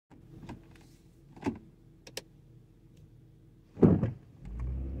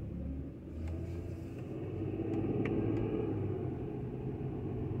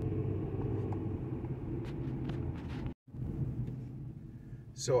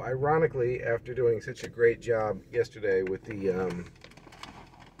So ironically, after doing such a great job yesterday with the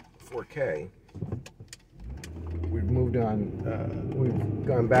 4K, we've moved on, we've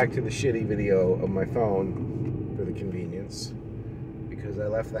gone back to the shitty video of my phone for the convenience, because I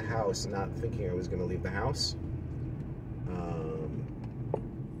left the house not thinking I was going to leave the house.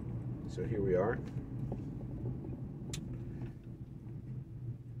 So here we are.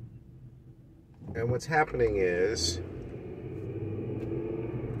 And what's happening is,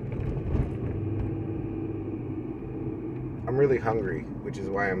 I'm really hungry, which is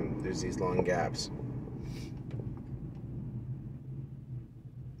why there's these long gaps.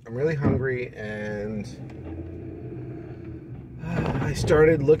 I'm really hungry, and I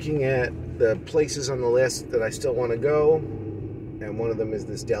started looking at the places on the list that I still want to go, and one of them is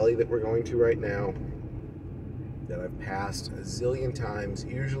this deli that we're going to right now, that I've passed a zillion times,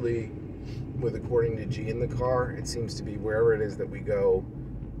 usually with according to G in the car. It seems to be wherever it is that we go,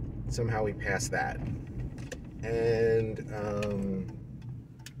 somehow we pass that. And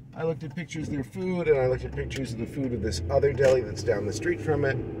I looked at pictures of their food, and I looked at pictures of the food of this other deli that's down the street from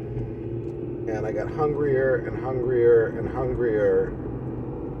it, and I got hungrier and hungrier and hungrier,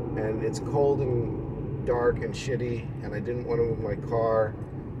 and it's cold and dark and shitty, and I didn't want to move my car,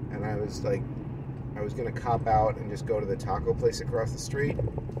 and I was like, I was going to cop out and just go to the taco place across the street.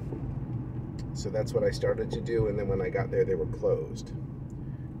 So that's what I started to do, and then when I got there, they were closed,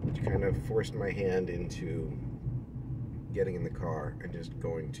 which kind of forced my hand into getting in the car and just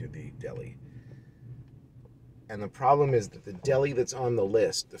going to the deli. And the problem is that the deli that's on the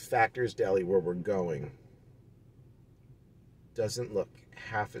list, the Factor's Deli where we're going, doesn't look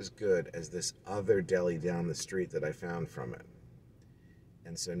half as good as this other deli down the street that I found from it.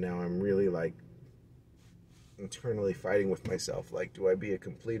 And so now I'm really like internally fighting with myself. Like, do I be a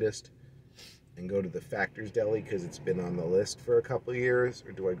completist and go to the Factor's Deli because it's been on the list for a couple of years,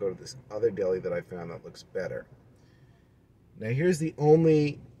 or do I go to this other deli that I found that looks better? Now here's the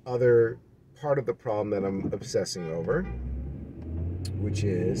only other part of the problem that I'm obsessing over, which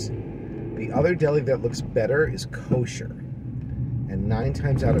is the other deli that looks better is kosher. And 9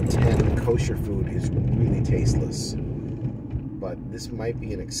 times out of 10, kosher food is really tasteless. But this might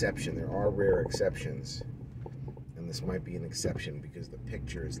be an exception. There are rare exceptions. And this might be an exception because the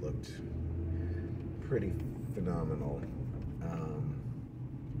pictures looked pretty phenomenal.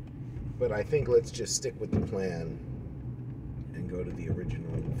 But I think let's just stick with the plan and go to the original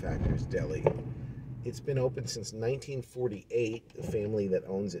Factor's Deli. It's been open since 1948. The family that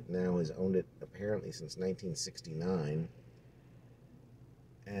owns it now has owned it apparently since 1969.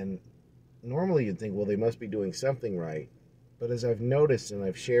 And normally you'd think, well, they must be doing something right. But as I've noticed and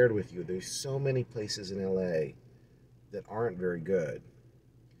I've shared with you, there's so many places in LA that aren't very good,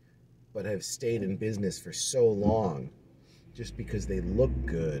 but have stayed in business for so long just because they look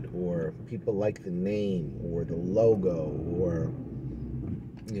good, or people like the name or the logo, or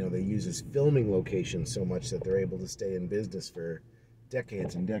you know, they use as filming locations so much that they're able to stay in business for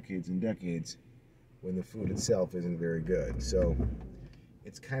decades and decades and decades when the food itself isn't very good. So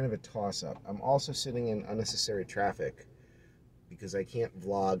it's kind of a toss-up. I'm also sitting in unnecessary traffic because I can't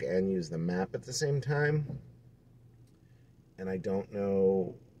vlog and use the map at the same time, and I don't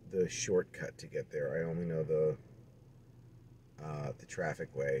know the shortcut to get there. I only know the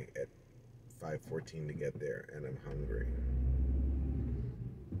traffic way at 5:14 to get there, and I'm hungry.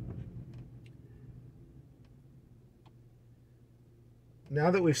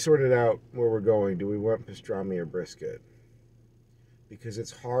 Now that we've sorted out where we're going, do we want pastrami or brisket? Because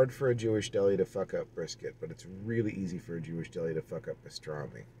it's hard for a Jewish deli to fuck up brisket, but it's really easy for a Jewish deli to fuck up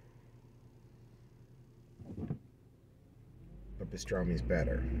pastrami. But pastrami's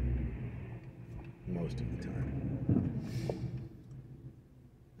better most of the time.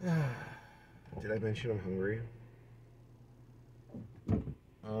 Did I mention I'm hungry?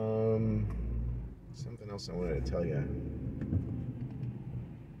 Something else I wanted to tell you.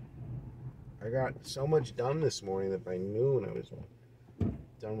 I got so much done this morning that by noon I was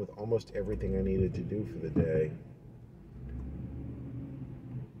done with almost everything I needed to do for the day.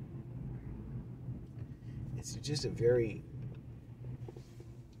 It's just a very...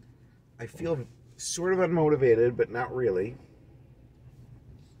 I feel sort of unmotivated, but not really.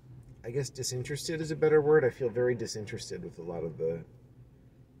 I guess disinterested is a better word. I feel very disinterested with a lot of the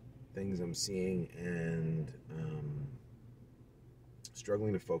things I'm seeing, and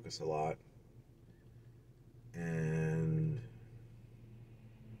struggling to focus a lot. And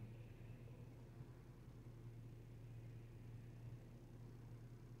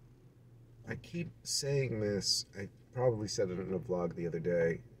I keep saying this. I probably said it in a vlog the other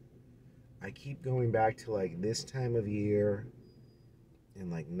day. I keep going back to like this time of year in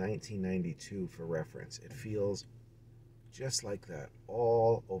like 1992 for reference. It feels just like that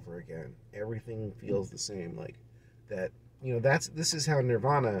all over again. Everything feels the same. Like that, you know, this is how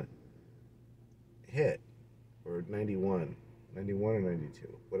Nirvana hit, or 91 or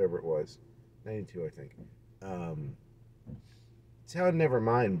 92, whatever it was. 92, I think. It's how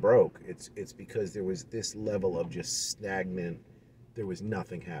Nevermind broke. It's because there was this level of just stagnant, there was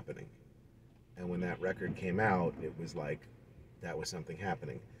nothing happening. And when that record came out, it was like that was something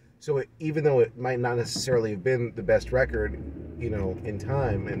happening. So even though it might not necessarily have been the best record, you know, in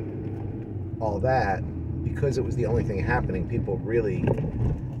time and all that, because it was the only thing happening, people really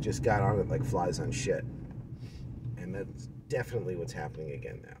just got on it like flies on shit. And that's definitely what's happening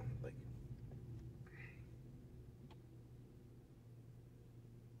again now. Like,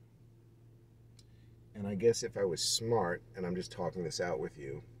 and I guess if I was smart, and I'm just talking this out with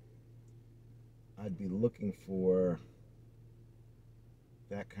you, I'd be looking for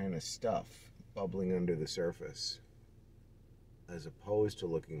that kind of stuff bubbling under the surface, as opposed to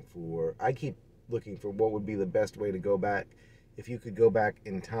looking for, I keep looking for what would be the best way to go back. If you could go back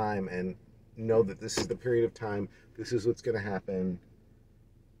in time and know that this is the period of time, this is what's going to happen,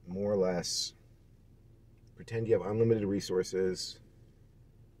 more or less, pretend you have unlimited resources,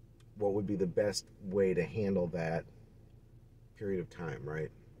 what would be the best way to handle that period of time, right?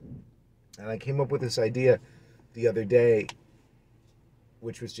 And I came up with this idea the other day,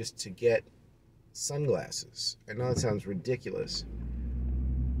 which was just to get sunglasses. I know it sounds ridiculous,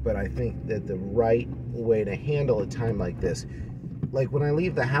 but I think that the right way to handle a time like this, like when I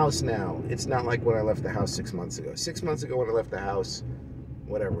leave the house now, it's not like when I left the house 6 months ago. 6 months ago when I left the house,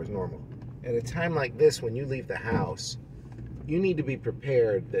 whatever was normal. At a time like this, when you leave the house, you need to be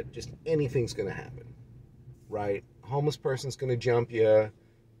prepared that just anything's going to happen, right? Homeless person's going to jump you,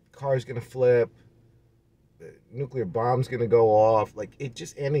 car's going to flip, the nuclear bomb's going to go off, like it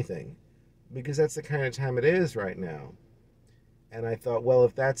just anything, because that's the kind of time it is right now. And I thought, well,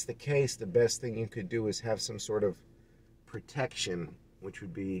 if that's the case, the best thing you could do is have some sort of protection, which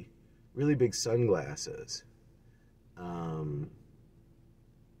would be really big sunglasses.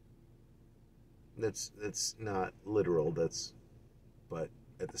 That's not literal, but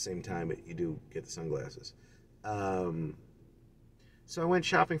at the same time, you do get the sunglasses. So I went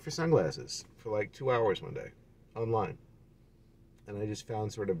shopping for sunglasses for like 2 hours one day, online. And I just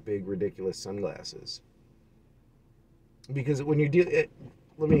found sort of big, ridiculous sunglasses. Because when you deal,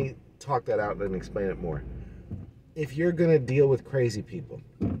 let me talk that out and explain it more. If you're going to deal with crazy people,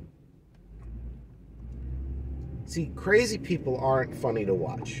 see, crazy people aren't funny to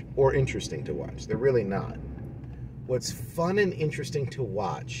watch or interesting to watch. They're really not. What's fun and interesting to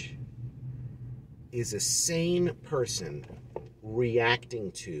watch is a sane person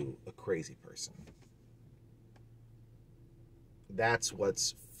reacting to a crazy person. That's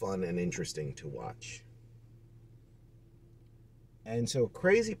what's fun and interesting to watch. And so a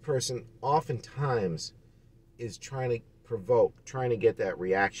crazy person oftentimes is trying to provoke, trying to get that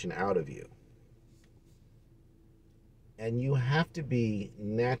reaction out of you. And you have to be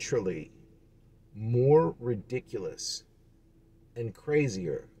naturally more ridiculous and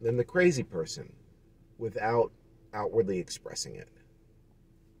crazier than the crazy person without outwardly expressing it.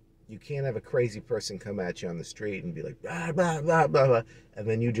 You can't have a crazy person come at you on the street and be like, blah, blah, blah, blah, blah, and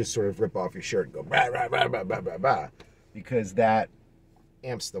then you just sort of rip off your shirt and go, blah, blah, blah, blah, blah, blah, blah, because that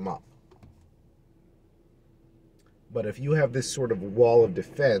amps them up. But if you have this sort of wall of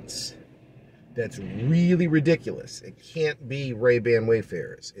defense that's really ridiculous, it can't be Ray-Ban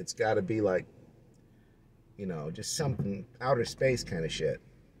Wayfarers. It's got to be like, you know, just something outer space kind of shit.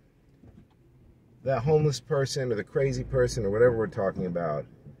 That homeless person or the crazy person or whatever we're talking about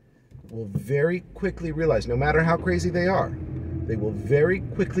will very quickly realize, no matter how crazy they are, they will very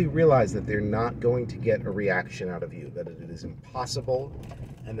quickly realize that they're not going to get a reaction out of you, that it is impossible,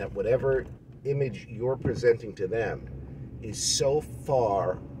 and that whatever image you're presenting to them is so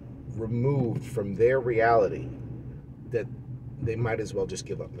far removed from their reality that they might as well just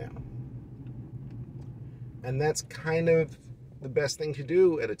give up now. And that's kind of the best thing to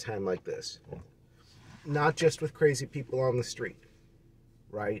do at a time like this. Not just with crazy people on the street,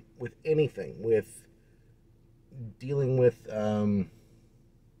 right? With anything, with dealing with the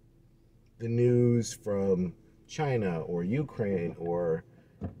news from China or Ukraine, or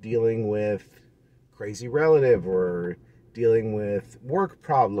dealing with crazy relative, or dealing with work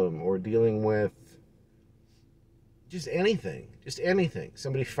problem, or dealing with just anything,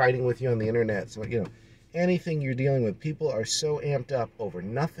 somebody fighting with you on the internet, so, you know, anything you're dealing with. People are so amped up over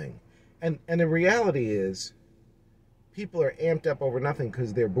nothing, and the reality is people are amped up over nothing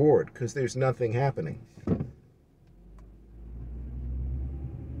because they're bored, because there's nothing happening.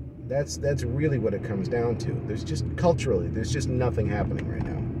 That's really what it comes down to. There's just culturally, there's just nothing happening right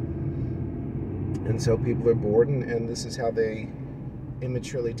now. And so people are bored, and this is how they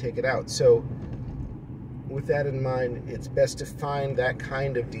immaturely take it out. So with that in mind, it's best to find that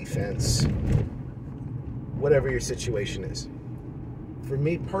kind of defense, whatever your situation is. For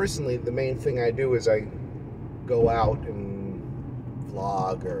me personally, the main thing I do is I go out and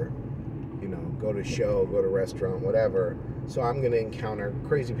vlog, or go to a show, go to a restaurant, whatever. So I'm going to encounter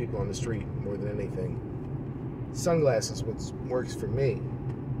crazy people on the street more than anything. Sunglasses works for me.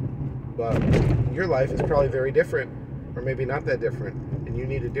 But your life is probably very different, or maybe not that different, and you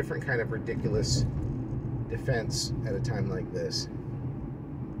need a different kind of ridiculous defense at a time like this.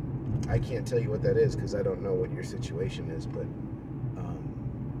 I can't tell you what that is because I don't know what your situation is, but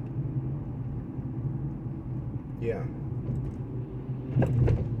yeah.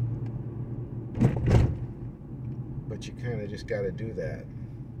 But you kind of just got to do that.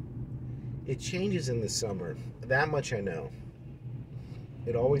 It changes in the summer. That much I know.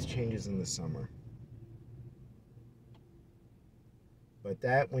 It always changes in the summer. But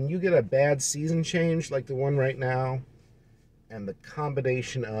when you get a bad season change like the one right now, and the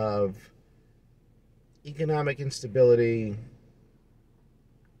combination of economic instability,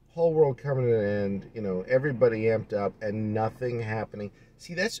 whole world coming to an end, everybody amped up and nothing happening.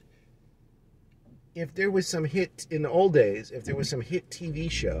 See, if there was some hit in the old days, if there was some hit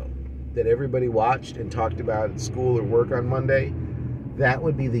TV show that everybody watched and talked about at school or work on Monday, that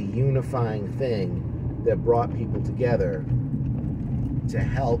would be the unifying thing that brought people together to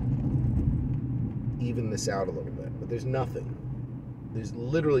help even this out a little bit. But there's nothing. There's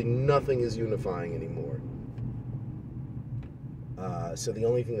literally nothing is unifying anymore. So the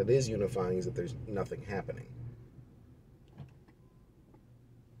only thing that is unifying is that there's nothing happening.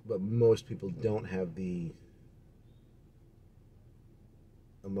 But most people don't have the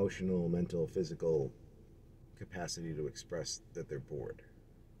emotional, mental, physical capacity to express that they're bored.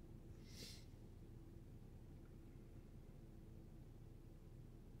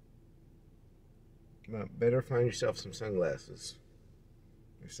 Well, better find yourself some sunglasses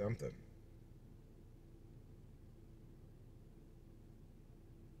or something.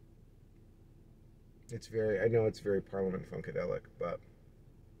 I know it's very Parliament Funkadelic, but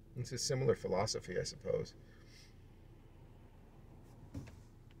it's a similar philosophy, I suppose.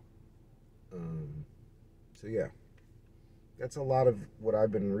 So yeah, that's a lot of what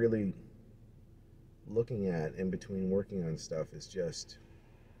I've been really looking at in between working on stuff, is just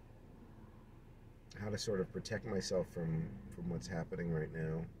how to sort of protect myself from what's happening right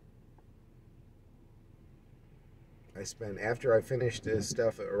now. After I finished this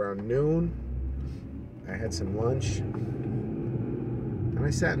stuff around noon, I had some lunch, and I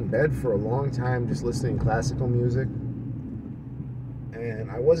sat in bed for a long time just listening to classical music,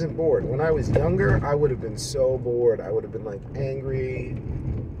 and I wasn't bored. When I was younger, I would have been so bored. I would have been like angry,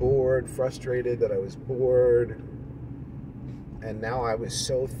 bored, frustrated that I was bored, and now I was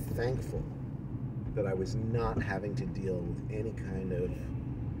so thankful that I was not having to deal with any kind of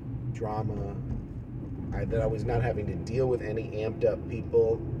drama, that I was not having to deal with any amped up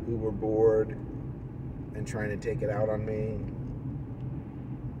people who were bored and trying to take it out on me.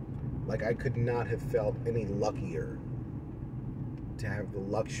 Like, I could not have felt any luckier to have the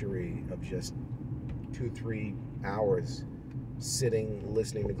luxury of just 2-3 hours sitting,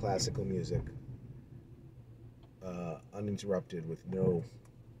 listening to classical music, uninterrupted with no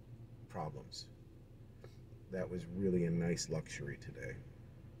problems. That was really a nice luxury today.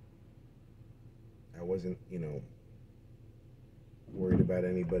 I wasn't, worried about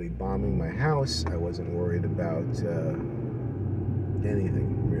anybody bombing my house. I wasn't worried about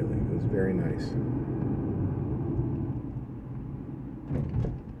anything, really. It was very nice.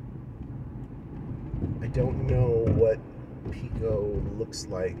 I don't know what Pico looks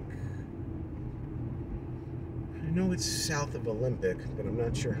like. I know it's south of Olympic, but I'm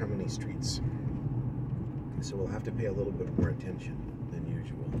not sure how many streets. So we'll have to pay a little bit more attention than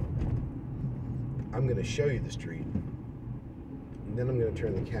usual. I'm going to show you the street, and then I'm going to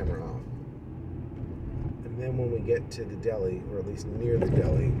turn the camera off. And then when we get to the deli, or at least near the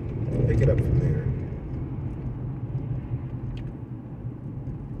deli, pick it up from there.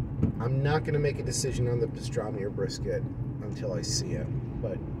 I'm not going to make a decision on the pastrami or brisket until I see it,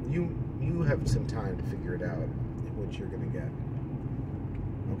 but you have some time to figure it out, what you're going to get.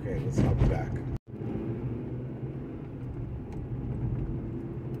 Okay, I'll be back.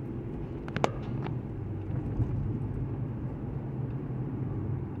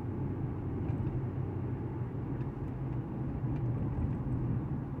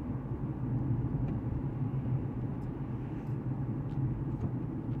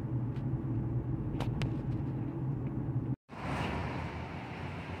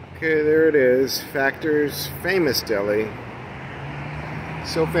 Okay, there it is. Factor's famous deli.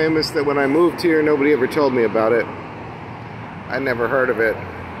 So famous that when I moved here, nobody ever told me about it. I never heard of it,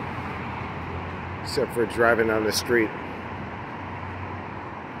 except for driving down the street.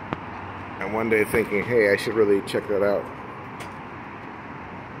 And one day thinking, hey, I should really check that out.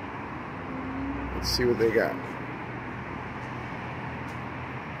 Let's see what they got.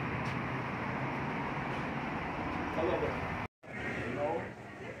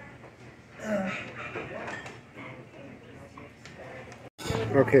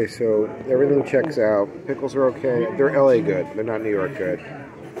 Okay, so everything checks out. Pickles are okay. They're LA good. They're not New York good.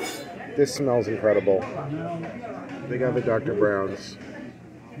 This smells incredible. They got the Dr. Brown's.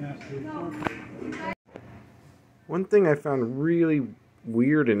 One thing I found really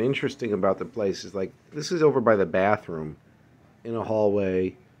weird and interesting about the place is, like, this is over by the bathroom in a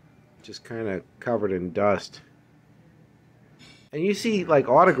hallway, just kind of covered in dust. And you see, like,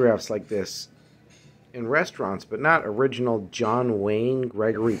 autographs like this in restaurants, but not original John Wayne,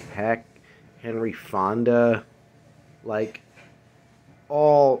 Gregory Peck, Henry Fonda, like,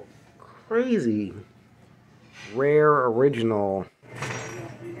 all crazy, rare, original.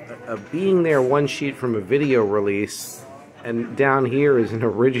 Being there one sheet from a video release, and down here is an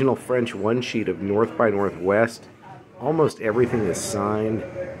original French one sheet of North by Northwest. Almost everything is signed.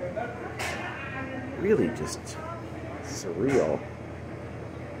 Really just surreal.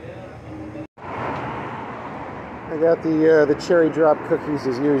 I got the cherry drop cookies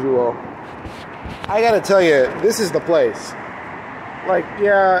as usual. I gotta tell you, this is the place. Like,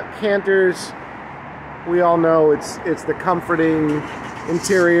 yeah, Cantor's, we all know it's the comforting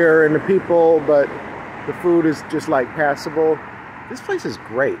interior and the people, but the food is just like passable. This place is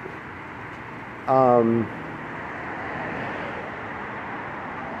great.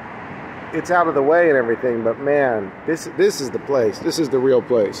 It's out of the way and everything, but man, this is the place. This is the real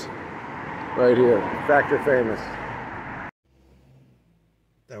place. Right here. Factor famous.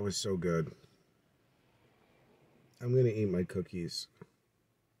 That was so good. I'm gonna eat my cookies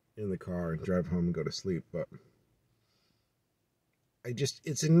in the car and drive home and go to sleep, but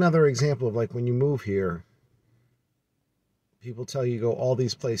it's another example of, like, when you move here, people tell you go all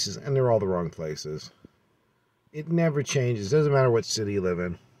these places and they're all the wrong places. It never changes. Doesn't matter what city you live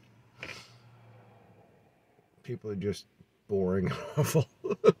in. People are just boring and awful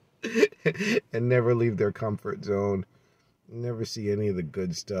and never leave their comfort zone. Never see any of the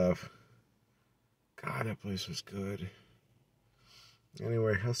good stuff. God, that place was good.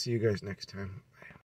 Anyway, I'll see you guys next time.